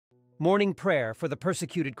Morning prayer for the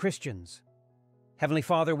persecuted Christians. Heavenly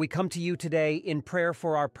Father, we come to you today in prayer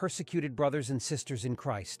for our persecuted brothers and sisters in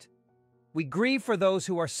Christ. We grieve for those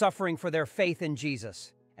who are suffering for their faith in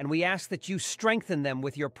Jesus, and we ask that you strengthen them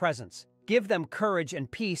with your presence. Give them courage and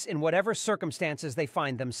peace in whatever circumstances they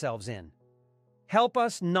find themselves in. Help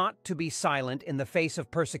us not to be silent in the face of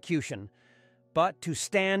persecution, but to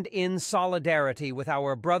stand in solidarity with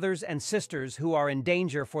our brothers and sisters who are in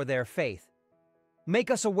danger for their faith.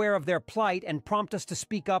 Make us aware of their plight and prompt us to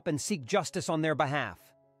speak up and seek justice on their behalf.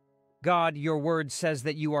 God, your word says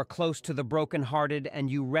that you are close to the brokenhearted and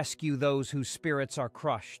you rescue those whose spirits are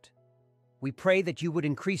crushed. We pray that you would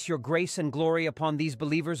increase your grace and glory upon these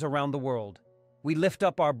believers around the world. We lift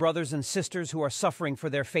up our brothers and sisters who are suffering for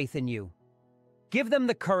their faith in you. Give them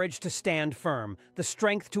the courage to stand firm, the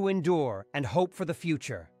strength to endure, and hope for the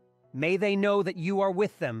future. May they know that you are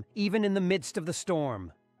with them, even in the midst of the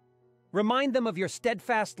storm. Remind them of your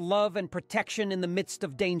steadfast love and protection in the midst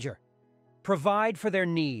of danger. Provide for their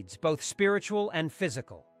needs, both spiritual and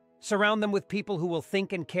physical. Surround them with people who will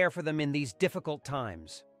think and care for them in these difficult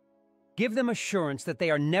times. Give them assurance that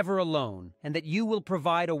they are never alone and that you will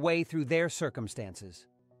provide a way through their circumstances.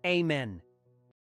 Amen.